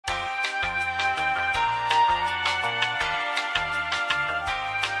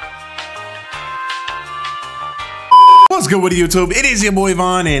What's good with YouTube? It is your boy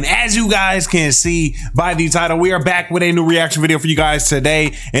Vaughn, and as you guys can see by the title, we are back with a new reaction video for you guys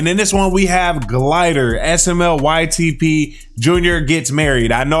today. And in this one, we have Glider, SML YTP, Junior gets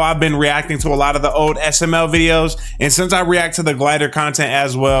married. I know I've been reacting to a lot of the old SML videos, and since I react to the Glider content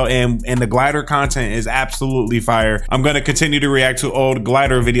as well, and the Glider content is absolutely fire, I'm going to continue to react to old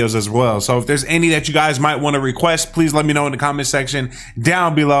Glider videos as well. So if there's any that you guys might want to request, please let me know in the comment section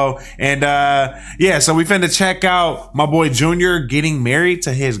down below. And yeah, so we finna check out my boy Junior getting married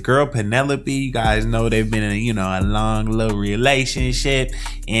to his girl Penelope. You guys know they've been in a long little relationship,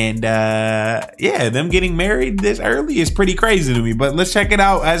 and yeah, them getting married this early is pretty crazy to me. But let's check it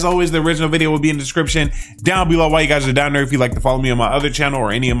out. As always, the original video will be in the description down below while you guys are down there. If you'd like to follow me on my other channel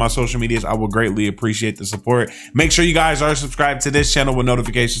or any of my social medias, I would greatly appreciate the support. Make sure you guys are subscribed to this channel with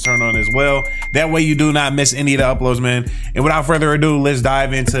notifications turned on as well. That way you do not miss any of the uploads, man. And without further ado, let's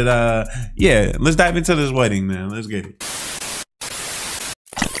dive into let's dive into this wedding, man. Let's get it.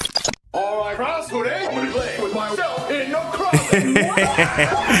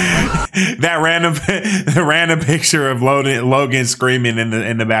 That random picture of Logan screaming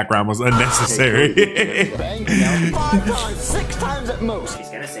in the background was unnecessary. 5 times, 6 times at most. He's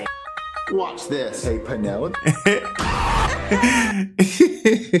gonna say, watch this. Hey, Penelope.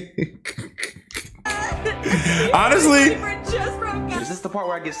 Honestly, is this the part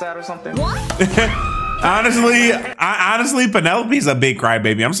where I get sad or something? honestly, Penelope's a big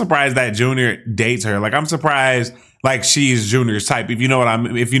crybaby. I'm surprised that Junior dates her. Like, I'm surprised like she's Junior's type. If you know what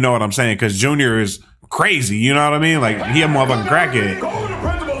I'm saying, because Junior is crazy. You know what I mean? Like, he a motherfucking crackhead. Go to the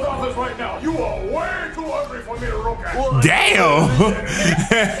principal's office right now. You are way too ugly for me to look at. Damn.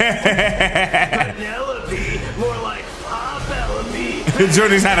 Penelope, more like Penelope.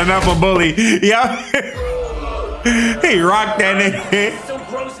 Junior's had enough of bully. Yeah. He rocked that nigga. So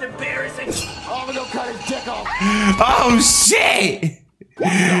gross and embarrassing. I'm gonna go cut his dick off. Oh shit.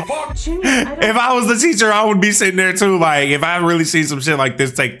 If I was the teacher, I would be sitting there too. Like, if I really see some shit like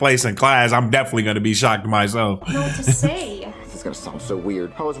this take place in class, I'm definitely gonna be shocked myself. I don't know what to say. This is gonna sound so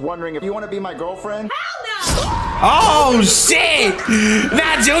weird. I was wondering if you want to be my girlfriend. Hell no! Oh shit!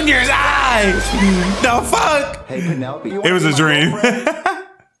 Not Junior's eyes. The fuck? Hey Penelope, it was a dream. Okay.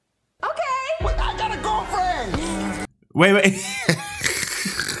 But I got a girlfriend. Wait.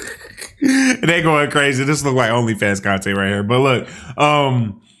 They going crazy. This looks like OnlyFans content right here. But look,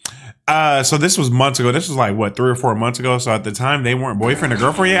 so this was months ago. This was like what, 3 or 4 months ago. So at the time they weren't boyfriend or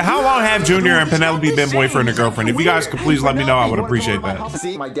girlfriend yet. How long have Junior and Penelope been boyfriend or girlfriend? If you guys could please let me know, I would appreciate that.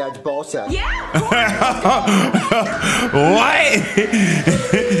 See my dad's ball sack. Yeah. What?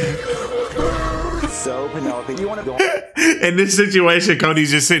 So Penelope, you want to go in this situation? Cody's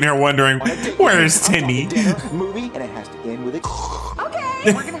just sitting here wondering, where is Timmy? Movie, and it has to end with it. Okay.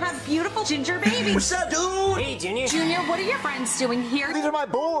 We're gonna have beautiful ginger babies. What's up, dude? Hey, Junior. Junior, what are your friends doing here? These are my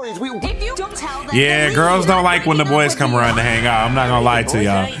boys. If you don't tell them. Yeah, girls don't like when the boys come around to hang out. I'm not gonna lie to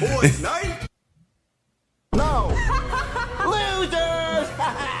y'all. Boys night? No. Losers.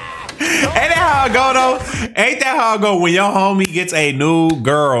 Ain't that how it go though? Ain't that how it go when your homie gets a new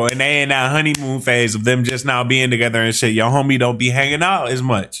girl and they in that honeymoon phase of them just now being together and shit? Your homie don't be hanging out as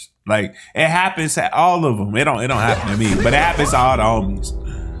much. Like, it happens to all of them. It don't happen to me, but it happens to all the homies.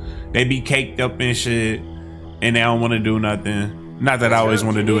 They be caked up and shit, and they don't want to do nothing. Not that I always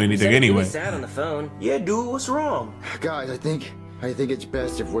want to do anything anyway. Sad on the phone. Yeah, dude, what's wrong? Guys, I think it's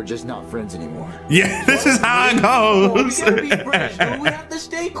best if we're just not friends anymore. Yeah, this is how it goes. We gotta be friends, dude. We have to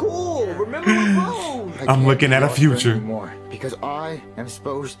stay cool. Remember the road. I'm looking at a future. Anymore, because I am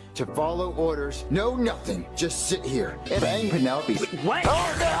supposed to follow orders, know nothing, just sit here and bang Penelope. What?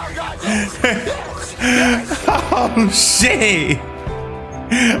 Oh, no, God, yes. Oh shit!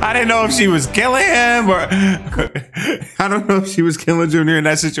 I didn't know if she was killing him or I don't know if she was killing Junior in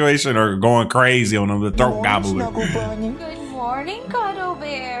that situation or going crazy on him, the throat gobbler. Good morning, Cuddle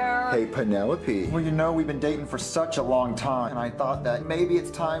Bear. Hey, Penelope. Well, you know, we've been dating for such a long time, and I thought that maybe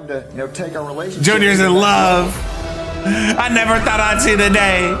it's time to, take our relationship. Junior's in love. I never thought I'd see the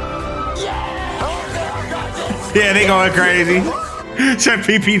day. Yeah, they going crazy. Should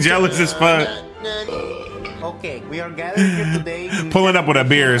PP jealous as fuck. Okay, we are gathered here today. Pulling up with a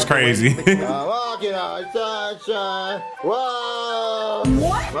beer is crazy. Walking on sunshine. Whoa.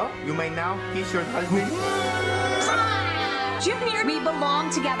 What? Well, you may now kiss your husband. Junior, we belong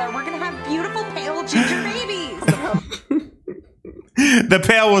together. We're gonna have beautiful pale ginger babies. The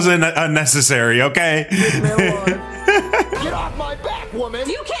pail was unnecessary, okay? Get off my back, woman.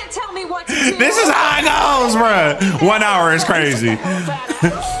 You can't tell me what to do. This is how it goes, bruh. 1 hour is crazy.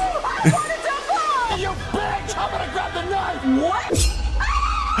 What?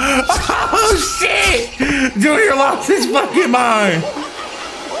 Oh shit! Junior lost his fucking mind.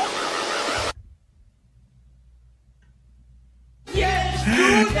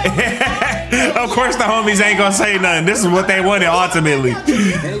 Of course the homies ain't gonna say nothing. This is what they wanted ultimately.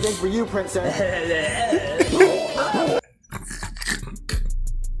 Anything for you, princess.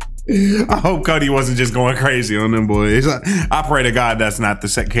 I hope Cody wasn't just going crazy on them boys. I pray to God that's not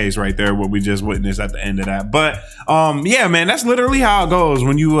the case right there, what we just witnessed at the end of that. But yeah, man, that's literally how it goes.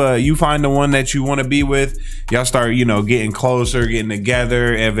 When you find the one that you want to be with, y'all start, you know, getting closer, getting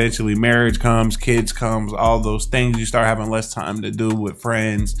together. Eventually marriage comes, kids comes, all those things. You start having less time to do with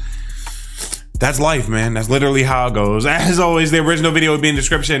friends. That's life, man. That's literally how it goes. As always, the original video will be in the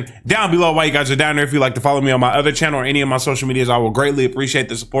description down below while you guys are down there. If you'd like to follow me on my other channel or any of my social medias, I will greatly appreciate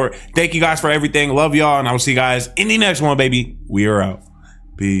the support. Thank you guys for everything. Love y'all, and I will see you guys in the next one, baby. We are out.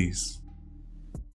 Peace.